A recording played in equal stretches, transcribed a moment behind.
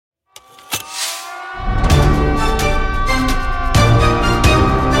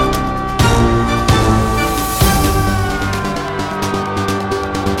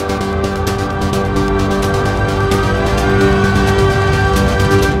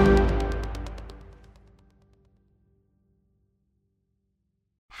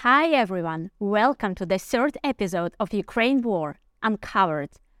Hi everyone, welcome to the third episode of Ukraine War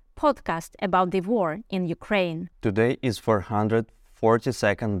Uncovered, podcast about the war in Ukraine. Today is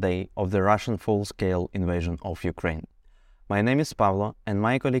 442nd day of the Russian full-scale invasion of Ukraine. My name is Pavlo and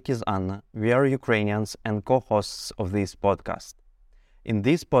my colleague is Anna. We are Ukrainians and co-hosts of this podcast. In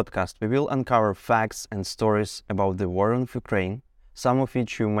this podcast, we will uncover facts and stories about the war in Ukraine, some of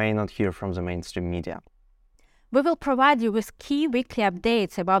which you may not hear from the mainstream media. We will provide you with key weekly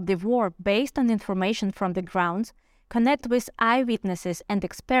updates about the war based on information from the ground, connect with eyewitnesses and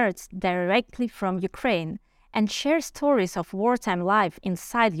experts directly from Ukraine, and share stories of wartime life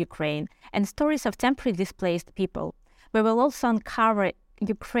inside Ukraine and stories of temporarily displaced people. We will also uncover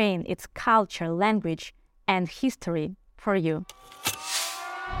Ukraine, its culture, language, and history for you.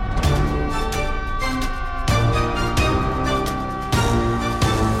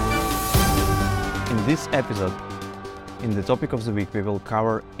 In this episode, in the topic of the week, we will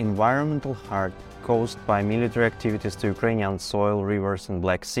cover environmental harm caused by military activities to Ukrainian soil, rivers and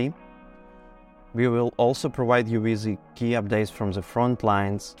Black Sea. We will also provide you with the key updates from the front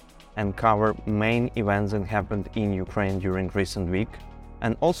lines and cover main events that happened in Ukraine during recent week,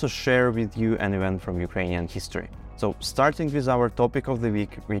 and also share with you an event from Ukrainian history. So starting with our topic of the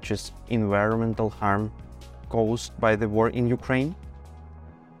week, which is environmental harm caused by the war in Ukraine.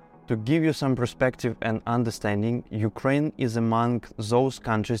 To give you some perspective and understanding, Ukraine is among those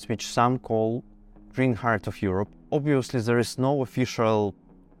countries which some call Green Heart of Europe. Obviously, there is no official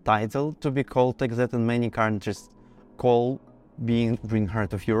title to be called like that, and many countries call being Green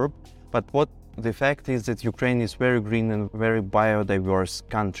Heart of Europe. But what the fact is that Ukraine is very green and very biodiverse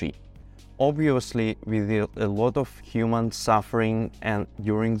country. Obviously, with a lot of human suffering, and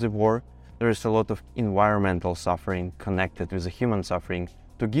during the war, there is a lot of environmental suffering connected with the human suffering.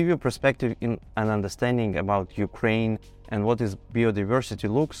 To give you perspective and understanding about Ukraine and what is biodiversity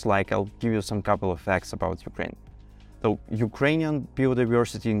looks like, I'll give you some couple of facts about Ukraine. So, Ukrainian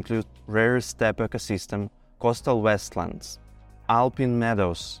biodiversity includes rare steppe ecosystem, coastal wastelands, alpine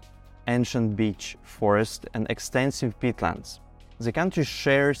meadows, ancient beach, forest, and extensive peatlands. The country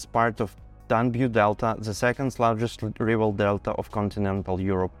shares part of Danube Delta, the second largest river delta of continental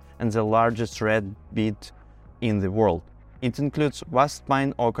Europe, and the largest red bed in the world. It includes vast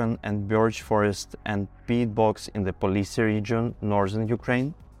pine, oak and birch forest and peat bogs in the Polesia region, northern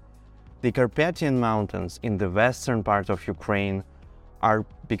Ukraine. The Carpathian Mountains in the western part of Ukraine are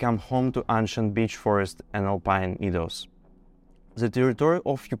become home to ancient beech forest and alpine meadows. The territory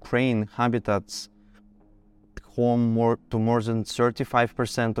of Ukraine habitats home to more than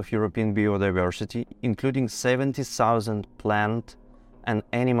 35% of European biodiversity, including 70,000 plant and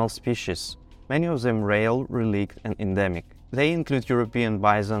animal species, many of them rare, relict and endemic. They include European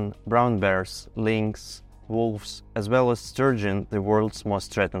bison, brown bears, lynx, wolves, as well as sturgeon, the world's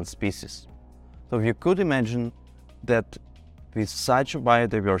most threatened species. So you could imagine that with such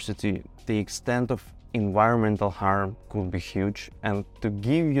biodiversity, the extent of environmental harm could be huge. And to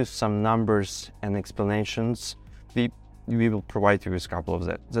give you some numbers and explanations, we will provide you with a couple of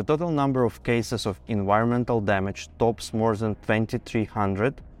that. The total number of cases of environmental damage tops more than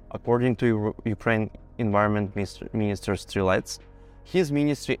 2,300, according to Ukraine Environment Minister Strelets. His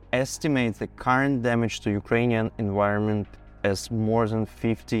ministry estimates the current damage to Ukrainian environment as more than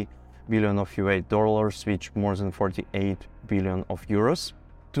 50 billion of US dollars, which more than 48 billion of euros.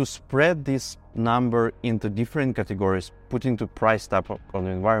 To spread this number into different categories, putting the price tag on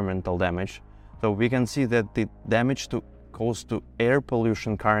environmental damage, so we can see that the damage caused to air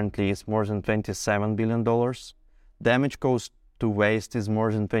pollution currently is more than $27 billion. Damage caused to waste is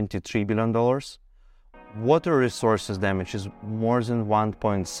more than $23 billion. Water resources damage is more than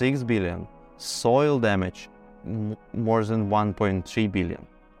 1.6 billion. Soil damage more than 1.3 billion.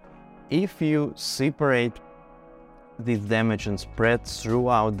 If you separate this damage and spread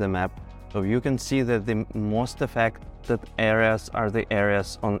throughout the map, so you can see that the most affected areas are the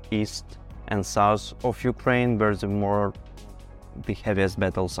areas on east and south of Ukraine, where the heaviest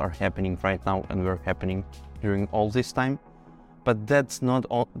battles are happening right now and were happening during all this time. But that's not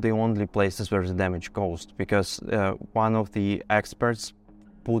the only places where the damage caused, because one of the experts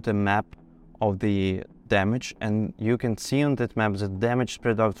put a map of the damage, and you can see on that map the damage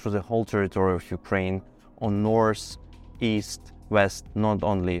spread out through the whole territory of Ukraine on north, east, west, not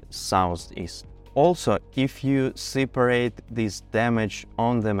only southeast. Also, if you separate this damage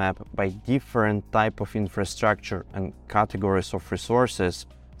on the map by different type of infrastructure and categories of resources,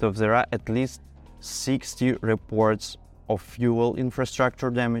 so there are at least 60 reports of fuel infrastructure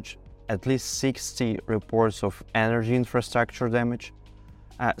damage, at least 60 reports of energy infrastructure damage,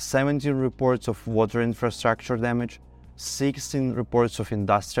 17 reports of water infrastructure damage, 16 reports of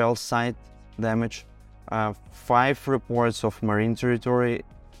industrial site damage, 5 reports of marine territory,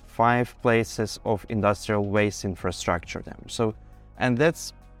 5 places of industrial waste infrastructure damage. And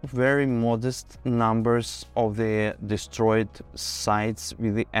that's very modest numbers of the destroyed sites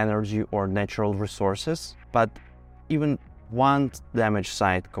with the energy or natural resources. But even one damaged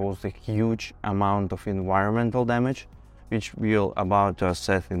site caused a huge amount of environmental damage, which we're about to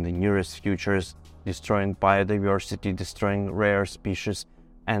assess in the nearest futures, destroying biodiversity, destroying rare species,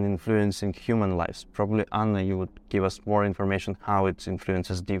 and influencing human lives. Probably, Anna, you would give us more information how it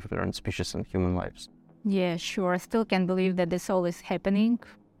influences different species and human lives. Yeah, sure. I still can't believe that this all is happening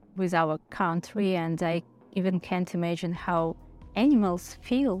with our country, and I even can't imagine how animals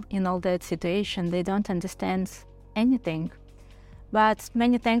feel in all that situation. They don't understand anything. But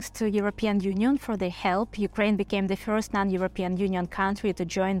many thanks to European Union for their help. Ukraine became the first non-European Union country to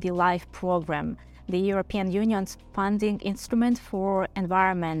join the LIFE program, the European Union's funding instrument for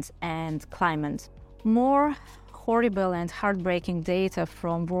environment and climate. More horrible and heartbreaking data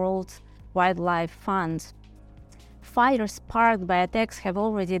from World Wildlife Fund. Fires sparked by attacks have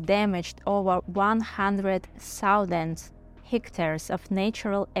already damaged over 100,000 hectares of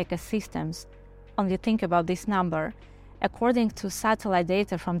natural ecosystems. Only think about this number, according to satellite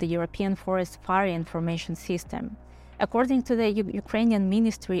data from the European Forest Fire Information System. According to the Ukrainian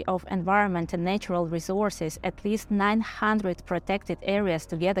Ministry of Environment and Natural Resources, at least 900 protected areas,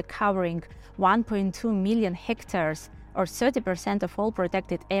 together covering 1.2 million hectares, or 30% of all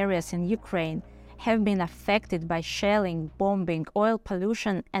protected areas in Ukraine, have been affected by shelling, bombing, oil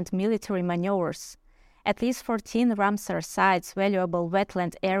pollution, and military maneuvers. At least 14 Ramsar sites, valuable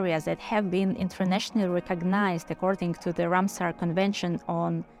wetland areas that have been internationally recognized according to the Ramsar Convention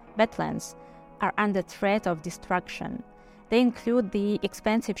on Wetlands, are under threat of destruction. They include the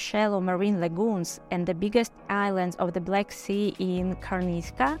expensive shallow marine lagoons and the biggest islands of the Black Sea in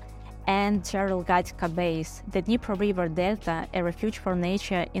Karniska and Zherelgadska Bays, the Dnieper River Delta, a refuge for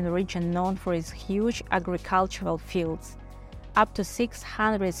nature in a region known for its huge agricultural fields. Up to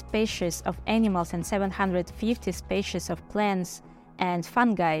 600 species of animals and 750 species of plants and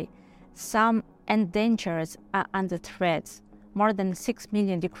fungi, some endangered, are under threat. More than 6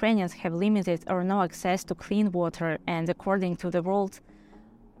 million Ukrainians have limited or no access to clean water, and according to the World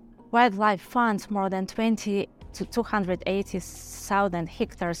Wildlife Fund, more than 20 to 280,000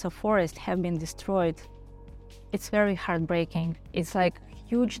 hectares of forest have been destroyed. It's very heartbreaking. It's like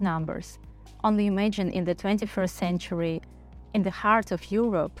huge numbers. Only imagine in the 21st century, in the heart of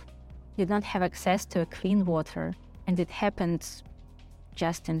Europe, you don't have access to clean water, and it happened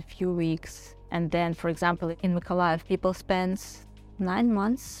just in a few weeks. And then, for example, in Mykolaiv, people spend 9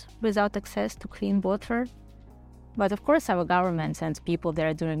 months without access to clean water. But of course, our governments and people,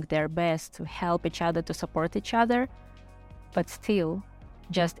 they're doing their best to help each other, to support each other. But still,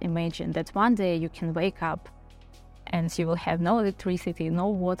 just imagine that one day you can wake up and you will have no electricity, no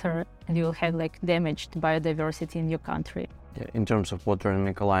water, and you will have damaged biodiversity in your country. Yeah, in terms of water in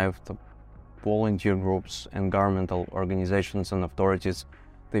Mykolaiv, the volunteer groups and governmental organizations and authorities,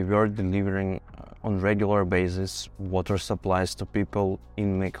 they were delivering on regular basis water supplies to people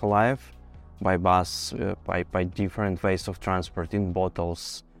in Mykolaiv by bus, by different ways of transport, in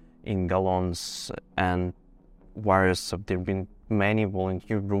bottles, in gallons, and various. There have been many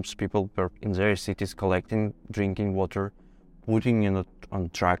volunteer groups, people were in their cities collecting drinking water, putting it on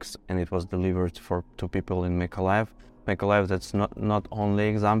trucks, and it was delivered to people in Mykolaiv. Mykolaiv, that's not only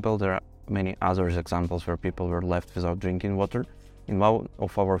example, there are many other examples where people were left without drinking water. In one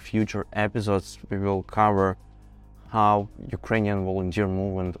of our future episodes, we will cover how Ukrainian volunteer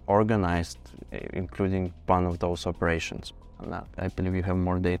movement organized, including one of those operations. And I believe you have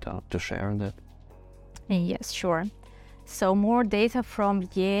more data to share on that. Yes, sure. So more data from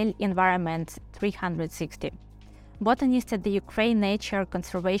Yale Environment 360. Botanists at the Ukraine Nature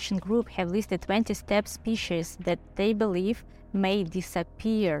Conservation Group have listed 20 steppe species that they believe may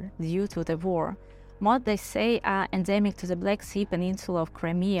disappear due to the war. Most, they say, are endemic to the Black Sea Peninsula of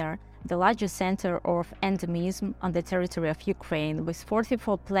Crimea, the largest center of endemism on the territory of Ukraine, with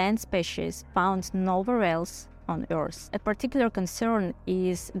 44 plant species found nowhere else on Earth. A particular concern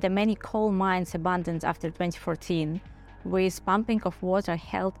is the many coal mines abandoned after 2014. With pumping of water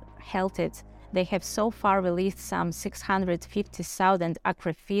halted, they have so far released some 650,000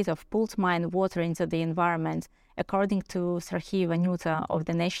 acre-feet of pooled mine water into the environment, according to Serhiy Vanyuta of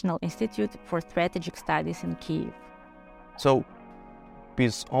the National Institute for Strategic Studies in Kyiv. So,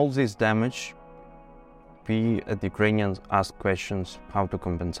 with all this damage, we Ukrainians ask questions how to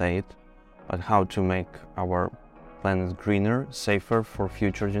compensate, but how to make our planet greener, safer for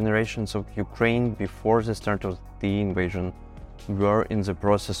future generations of Ukraine. Before the start of the invasion, we were in the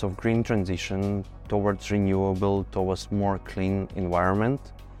process of green transition towards renewable, towards more clean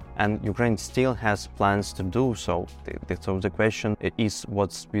environment. And Ukraine still has plans to do so. So the question is,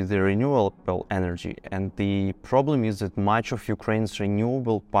 what's with the renewable energy? And the problem is that much of Ukraine's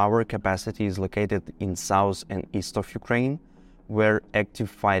renewable power capacity is located in south and east of Ukraine, where active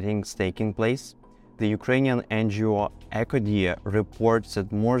fighting is taking place. The Ukrainian NGO Ecodia reports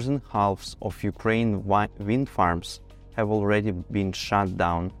that more than half of Ukraine wind farms have already been shut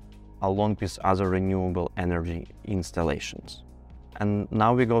down, along with other renewable energy installations. And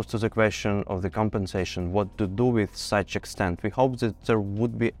now we go to the question of the compensation, what to do with such extent. We hope that there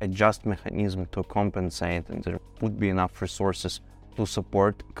would be a just mechanism to compensate and there would be enough resources to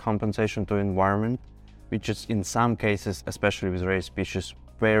support compensation to environment, which is in some cases, especially with rare species,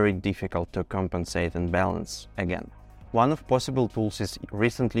 very difficult to compensate and balance again. One of possible tools is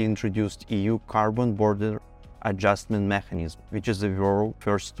recently introduced EU Carbon Border Adjustment Mechanism, which is the world's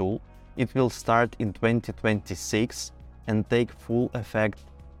first tool. It will start in 2026 and take full effect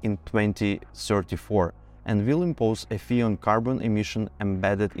in 2034, and will impose a fee on carbon emission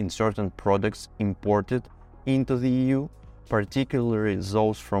embedded in certain products imported into the EU, particularly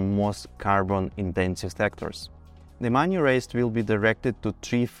those from most carbon-intensive sectors. The money raised will be directed to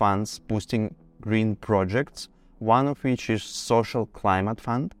 3 funds boosting green projects, one of which is Social Climate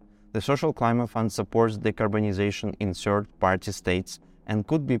Fund. The Social Climate Fund supports decarbonization in third-party states and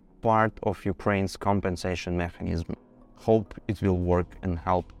could be part of Ukraine's compensation mechanism. Hope it will work and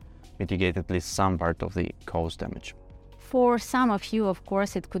help mitigate at least some part of the cost damage. For some of you, of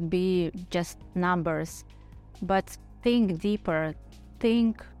course, it could be just numbers, but think deeper.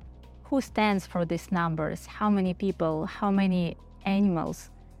 Think who stands for these numbers, how many people, how many animals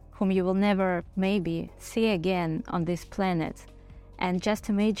whom you will never maybe see again on this planet. And just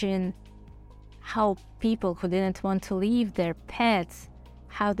imagine how people who didn't want to leave their pets,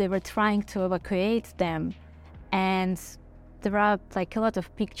 how they were trying to evacuate them. And there are like a lot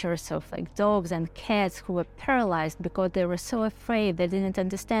of pictures of like dogs and cats who were paralyzed because they were so afraid, they didn't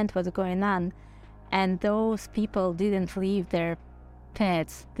understand what's going on. And those people didn't leave their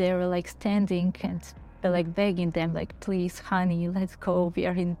pets. They were like standing and like begging them, like, please, honey, let's go, we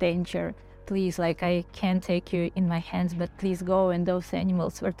are in danger. Please, like, I can't take you in my hands, but please go. And those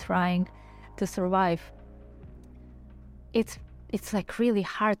animals were trying to survive. It's like really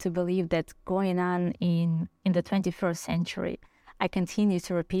hard to believe that going on in the 21st century. I continue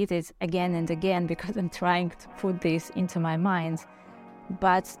to repeat it again and again because I'm trying to put this into my mind.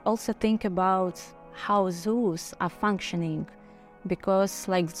 But also think about how zoos are functioning, because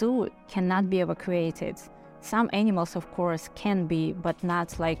like zoo cannot be evacuated. Some animals, of course, can be, but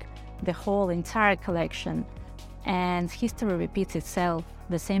not like the whole entire collection. And history repeats itself.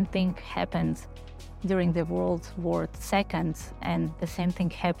 The same thing happened during the World War II, and the same thing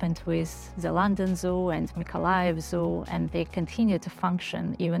happened with the London Zoo and Mykolaiv Zoo, and they continue to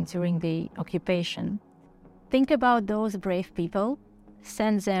function even during the occupation. Think about those brave people,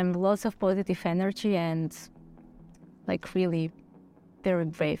 send them lots of positive energy, and like really very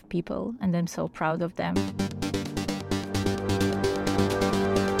brave people, and I'm so proud of them.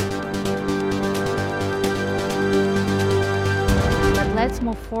 But let's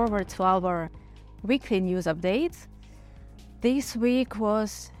move forward to our weekly news updates. This week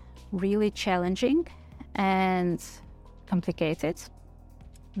was really challenging and complicated,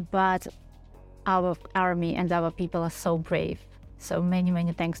 but our army and our people are so brave. So many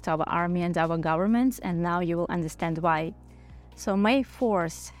thanks to our army and our governments, and now you will understand why. So May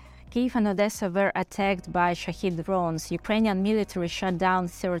 4th, Kyiv and Odessa were attacked by Shahed drones. Ukrainian military shot down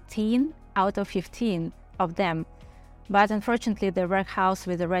 13 out of 15 of them. But unfortunately, the warehouse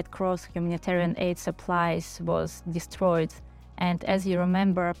with the Red Cross humanitarian aid supplies was destroyed. And as you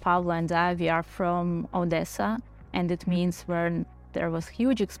remember, Pavlo and I, we are from Odessa, and it means when there was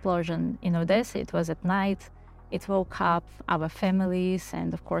huge explosion in Odessa, it was at night, it woke up our families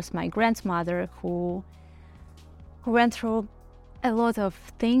and of course my grandmother who went through a lot of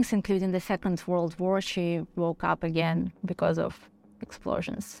things, including the Second World War. She woke up again because of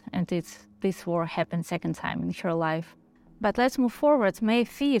explosions, and this war happened second time in her life. But let's move forward. May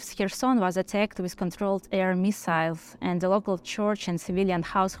 5th, Kherson was attacked with controlled air missiles, and the local church and civilian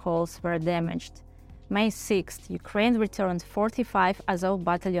households were damaged. May 6th, Ukraine returned 45 Azov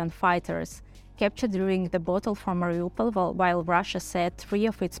battalion fighters, captured during the battle for Mariupol, while Russia said 3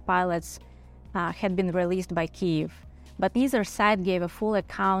 of its pilots had been released by Kyiv. But neither side gave a full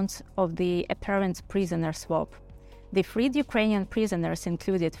account of the apparent prisoner swap. The freed Ukrainian prisoners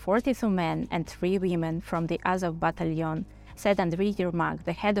included 42 men and 3 women from the Azov battalion, said Andriy Yermak,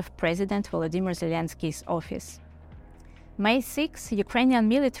 the head of President Volodymyr Zelensky's office. May 6, Ukrainian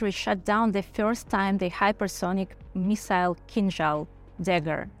military shot down the first time the hypersonic missile Kinzhal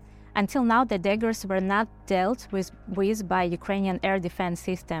Dagger. Until now, the daggers were not dealt with by Ukrainian air defense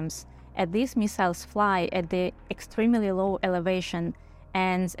systems, as these missiles fly at the extremely low elevation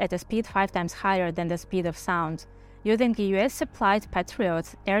and at a speed 5 times higher than the speed of sound. Using the US-supplied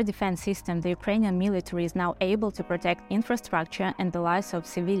Patriot air defense system, the Ukrainian military is now able to protect infrastructure and the lives of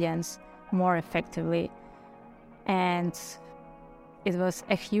civilians more effectively. And it was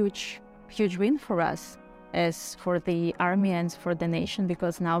a huge win for us, as for the army and for the nation,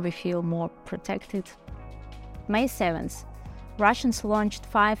 because now we feel more protected. May 7th, Russians launched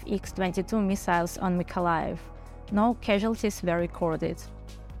 5 X-22 missiles on Mykolaiv. No casualties were recorded.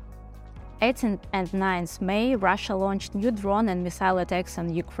 8th and 9th May, Russia launched new drone and missile attacks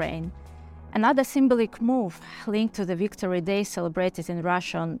on Ukraine. Another symbolic move linked to the Victory Day celebrated in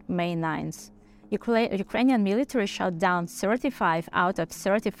Russia on May 9th. Ukrainian military shot down 35 out of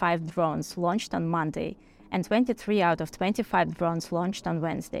 35 drones launched on Monday, and 23 out of 25 drones launched on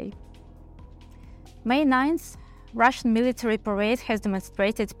Wednesday. May 9th, Russian military parade has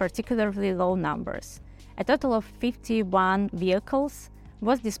demonstrated particularly low numbers. A total of 51 vehicles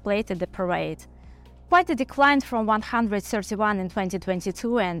was displayed at the parade, quite a decline from 131 in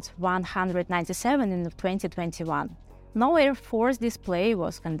 2022 and 197 in 2021. No Air Force display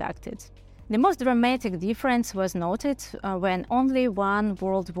was conducted. The most dramatic difference was noted when only one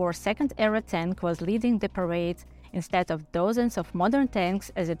World War II-era tank was leading the parade instead of dozens of modern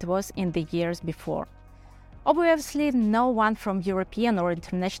tanks as it was in the years before. Obviously, no one from European or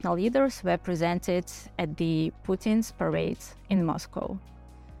international leaders were presented at the Putin's parade in Moscow.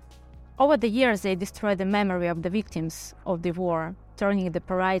 Over the years, they destroyed the memory of the victims of the war, turning the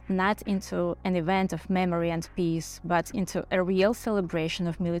parade not into an event of memory and peace, but into a real celebration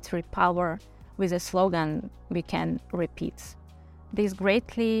of military power with a slogan we can repeat. This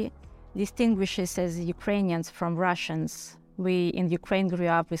greatly distinguishes us Ukrainians from Russians. We in Ukraine grew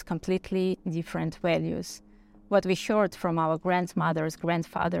up with completely different values. What we heard from our grandmothers,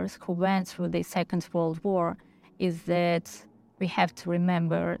 grandfathers who went through the Second World War is that we have to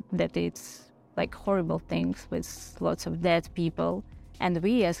remember that it's like horrible things with lots of dead people. And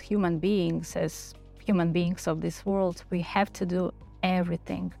we as human beings of this world, we have to do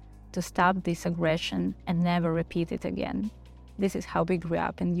everything to stop this aggression and never repeat it again. This is how we grew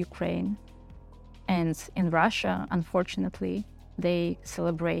up in Ukraine. And in Russia, unfortunately, they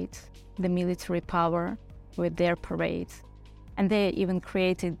celebrate the military power with their parade. And they even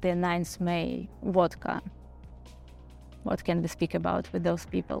created the 9th May vodka. What can we speak about with those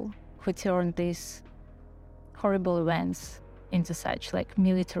people who turned these horrible events into such like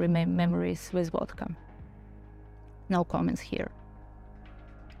military memories with vodka? No comments here.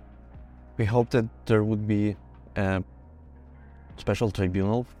 We hope that there would be a special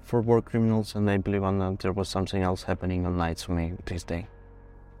tribunal for war criminals, and I believe there was something else happening on 9th May this day.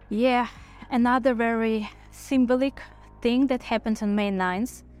 Yeah, another very symbolic thing that happened on May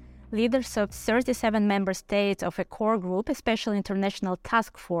 9th. Leaders of 37 member states of a core group, a special international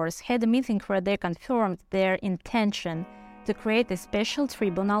task force, had a meeting where they confirmed their intention to create a special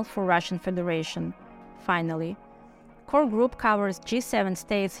tribunal for Russian Federation. Finally, core group covers G7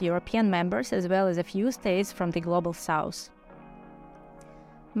 states, European members, as well as a few states from the Global South.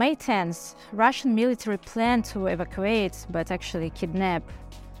 May 10th, Russian military planned to evacuate, but actually kidnap,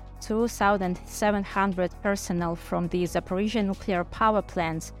 2,700 personnel from the Zaporizhzhia nuclear power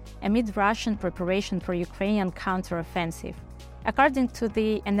plants amid Russian preparation for Ukrainian counteroffensive. According to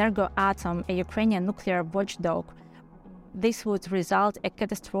the Energoatom, a Ukrainian nuclear watchdog, this would result in a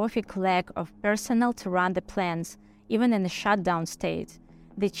catastrophic lack of personnel to run the plants, even in a shutdown state.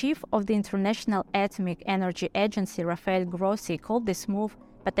 The chief of the International Atomic Energy Agency, Rafael Grossi, called this move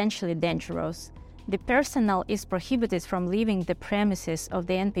potentially dangerous. The personnel is prohibited from leaving the premises of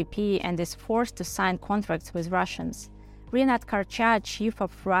the NPP and is forced to sign contracts with Russians. Rinat Karcha, chief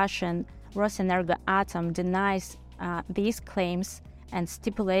of Russian Rosenergoatom, denies these claims and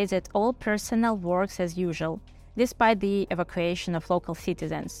stipulates that all personnel works as usual, despite the evacuation of local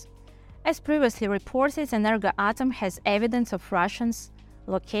citizens. As previously reported, Energoatom has evidence of Russians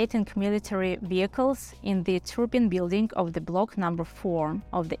locating military vehicles in the turbine building of the block number 4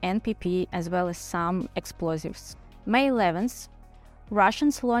 of the NPP, as well as some explosives. May 11th,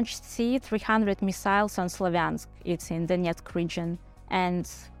 Russians launched C-300 missiles on Slavyansk, it's in Donetsk region, and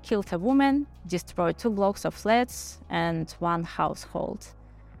killed a woman, destroyed 2 blocks of flats and 1 household.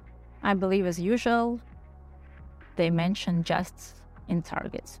 I believe, as usual, they mention just in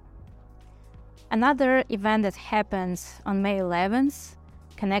targets. Another event that happens on May 11th,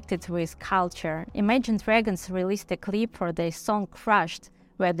 connected with culture, Imagine Dragons released a clip for their song Crushed,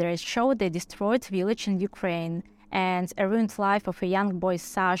 where they showed a destroyed village in Ukraine and a ruined life of a young boy,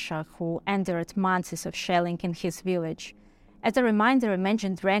 Sasha, who endured months of shelling in his village. As a reminder,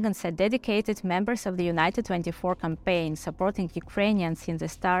 Imagine Dragons are dedicated members of the United 24 campaign, supporting Ukrainians in the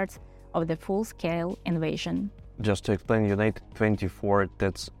start of the full-scale invasion. Just to explain, United 24,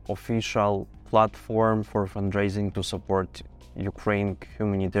 that's official platform for fundraising to support Ukraine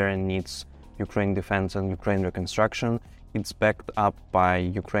humanitarian needs, Ukraine defense and Ukraine reconstruction. It's backed up by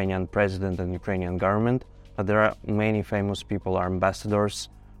Ukrainian president and Ukrainian government, but there are many famous people, are ambassadors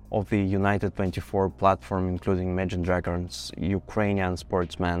of the United 24 platform, including Imagine Dragons, Ukrainian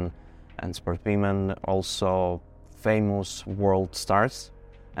sportsmen and sportswomen, also famous world stars.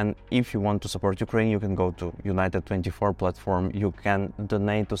 And if you want to support Ukraine, you can go to United 24 platform. You can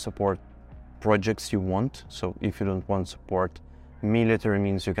donate to support projects you want. So if you don't want support military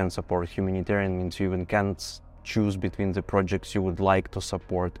means, you can support humanitarian means. You even can't choose between the projects you would like to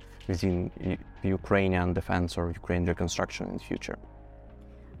support within Ukrainian defense or Ukraine reconstruction in the future.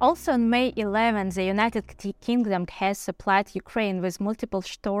 Also on May 11, the United Kingdom has supplied Ukraine with multiple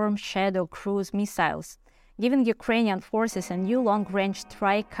Storm Shadow cruise missiles, giving Ukrainian forces a new long-range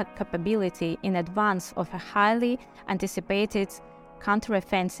strike capability in advance of a highly anticipated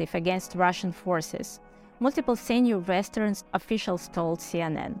counteroffensive against Russian forces, multiple senior Western officials told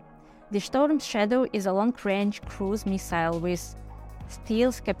CNN. The Storm Shadow is a long-range cruise missile with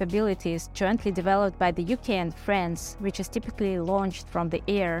stealth capabilities jointly developed by the UK and France, which is typically launched from the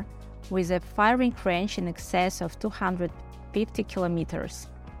air with a firing range in excess of 250 kilometers.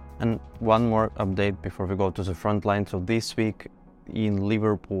 And one more update before we go to the front line. So this week in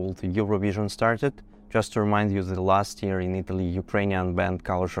Liverpool, the Eurovision started. Just to remind you that last year in Italy, Ukrainian band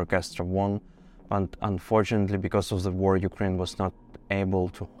Kalush Orchestra won. But unfortunately, because of the war, Ukraine was not able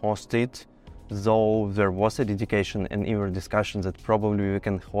to host it. Though there was a dedication and even discussion that probably we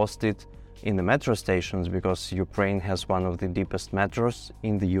can host it in the metro stations, because Ukraine has one of the deepest metros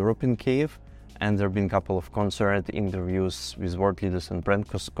in the Europe in Kiev. And there have been a couple of concert interviews with world leaders and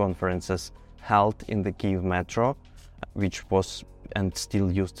press conferences held in the Kiev metro, which was and still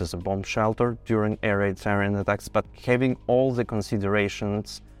used as a bomb shelter during air raid siren attacks. But having all the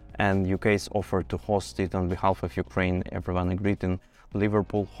considerations and UK's offer to host it on behalf of Ukraine, everyone agreed, and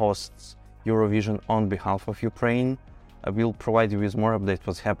Liverpool hosts Eurovision on behalf of Ukraine. I will provide you with more updates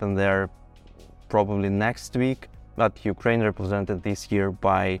what's happened there probably next week, but Ukraine represented this year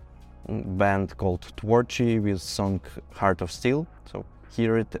by a band called Tvorchi with song Heart of Steel. So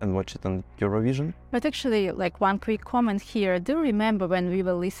hear it and watch it on Eurovision. But actually, like one quick comment here, do you remember when we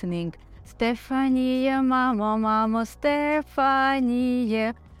were listening Stefania, Mamo, Mamo,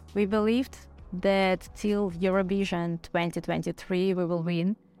 Stefania? We believed that till Eurovision 2023 we will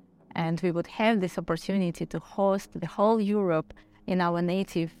win, and we would have this opportunity to host the whole Europe in our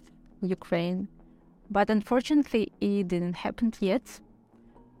native Ukraine. But unfortunately, it didn't happen yet.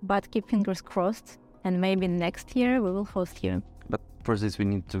 But keep fingers crossed, and maybe next year we will host you. But for this, we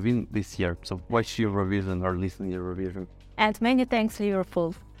need to win this year. So watch Eurovision or listen to Eurovision. And many thanks,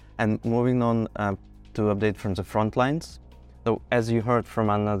 Liverpool. And moving on to update from the front lines. So as you heard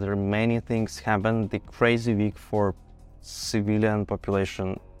from another, many things happened. The crazy week for civilian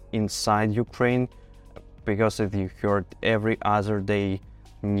population inside Ukraine, because if you heard every other day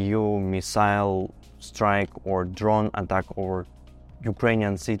new missile strike or drone attack over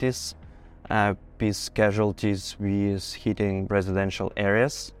Ukrainian cities, peace casualties with hitting residential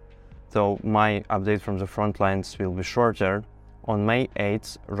areas. So my update from the front lines will be shorter. On May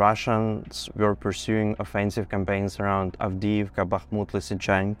 8th, Russians were pursuing offensive campaigns around Avdiivka, Bakhmut,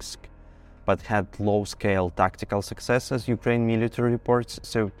 Lysychansk, but had low-scale tactical success, as Ukraine military reports.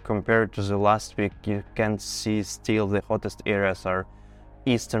 So compared to the last week, you can see still the hottest areas are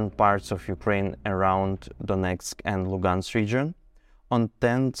eastern parts of Ukraine around Donetsk and Lugansk region. On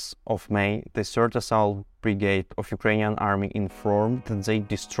 10th of May, the 3rd Assault Brigade of Ukrainian Army informed that they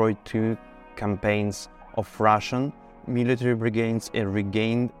destroyed 2 campaigns of Russian military brigades and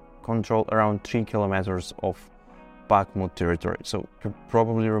regained control around 3 kilometers of Bakhmut territory. So you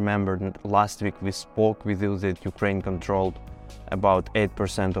probably remember that last week we spoke with you that Ukraine controlled about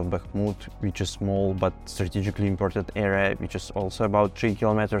 8% of Bakhmut, which is small but strategically important area, which is also about 3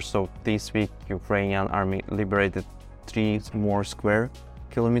 kilometers. So this week Ukrainian army liberated 3 more square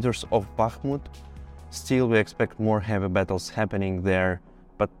kilometers of Bakhmut. Still, we expect more heavy battles happening there,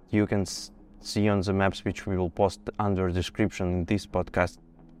 but you can see on the maps, which we will post under description in this podcast,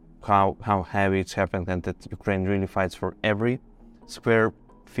 how heavy it's happened and that Ukraine really fights for every square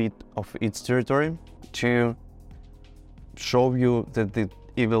feet of its territory, to show you that the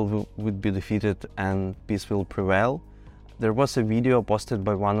evil would be defeated and peace will prevail. There was a video posted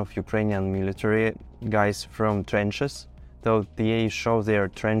by one of Ukrainian military guys from trenches. So they show their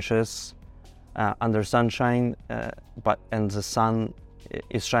trenches under sunshine, and the sun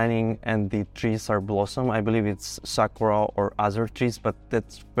is shining and the trees are blossom. I believe it's sakura or other trees, but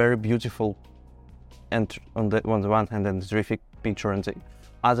that's very beautiful. And on the one hand, and a terrific picture. On the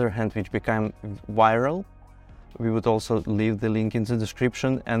other hand, which became viral. We would also leave the link in the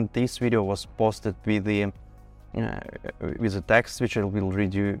description. And this video was posted with the text, which I will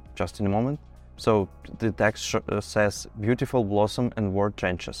read you just in a moment. So the text says, "Beautiful blossom and war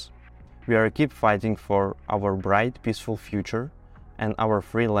trenches. We are keep fighting for our bright, peaceful future and our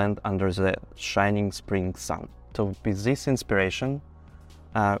free land under the shining spring sun." So with this inspiration,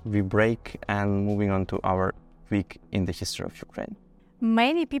 we break and moving on to our week in the history of Ukraine.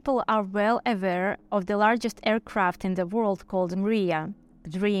 Many people are well aware of the largest aircraft in the world called Mriya,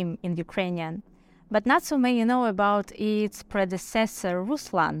 Dream in Ukrainian. But not so many know about its predecessor,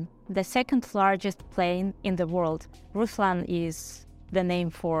 Ruslan, the second largest plane in the world. Ruslan is the name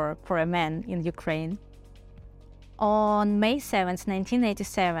for a man in Ukraine. On May 7,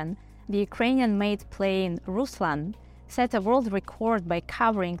 1987, the Ukrainian-made plane Ruslan set a world record by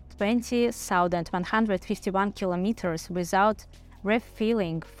covering 20,151 kilometers without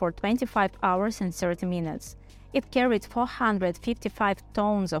refueling for 25 hours and 30 minutes. It carried 455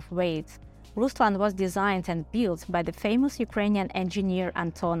 tons of weight. Ruslan was designed and built by the famous Ukrainian engineer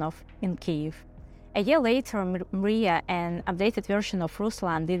Antonov in Kyiv. A year later, Mriya, an updated version of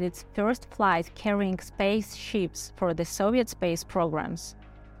Ruslan, did its first flight carrying spaceships for the Soviet space programs.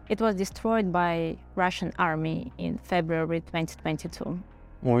 It was destroyed by Russian army in February 2022.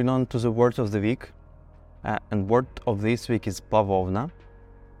 Moving on to the word of the week. And word of this week is bavovna,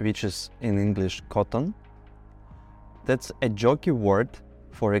 which is in English cotton. That's a jokey word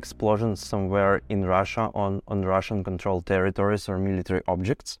for explosions somewhere in Russia on Russian-controlled territories or military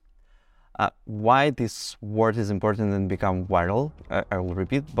objects. Why this word is important and become viral, I will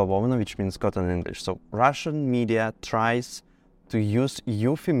repeat, bavovna, which means cotton in English. So Russian media tries to use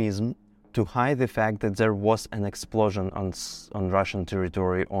euphemism to hide the fact that there was an explosion on Russian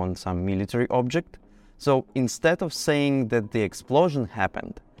territory on some military object. So instead of saying that the explosion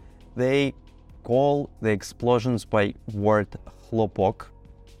happened, they call the explosions by word chlopok,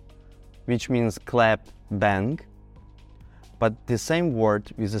 which means clap, bang. But the same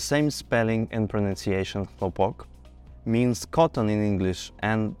word with the same spelling and pronunciation, chlopok, means cotton in English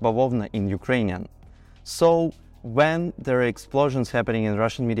and bavovna in Ukrainian. So when there are explosions happening in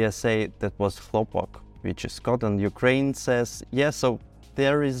Russian media say that was chlopok, which is cotton, Ukraine says, yes, so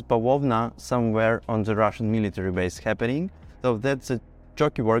there is bavovna somewhere on the Russian military base happening. So that's a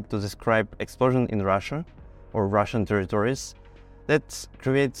jokey word to describe explosion in Russia or Russian territories. That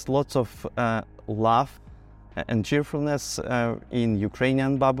creates lots of laugh and cheerfulness in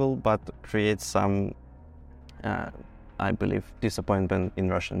Ukrainian bubble, but creates some, I believe, disappointment in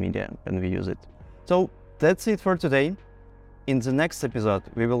Russian media when we use it. So that's it for today. In the next episode,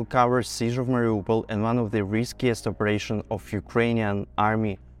 we will cover siege of Mariupol and one of the riskiest operations of Ukrainian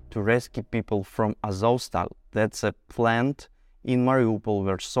army to rescue people from Azovstal. That's a plant in Mariupol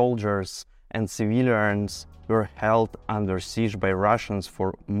where soldiers and civilians were held under siege by Russians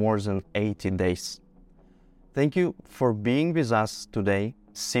for more than 80 days. Thank you for being with us today.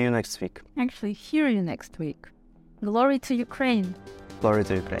 See you next week. Actually, hear you next week. Glory to Ukraine. Glory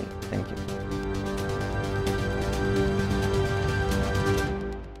to Ukraine. Thank you.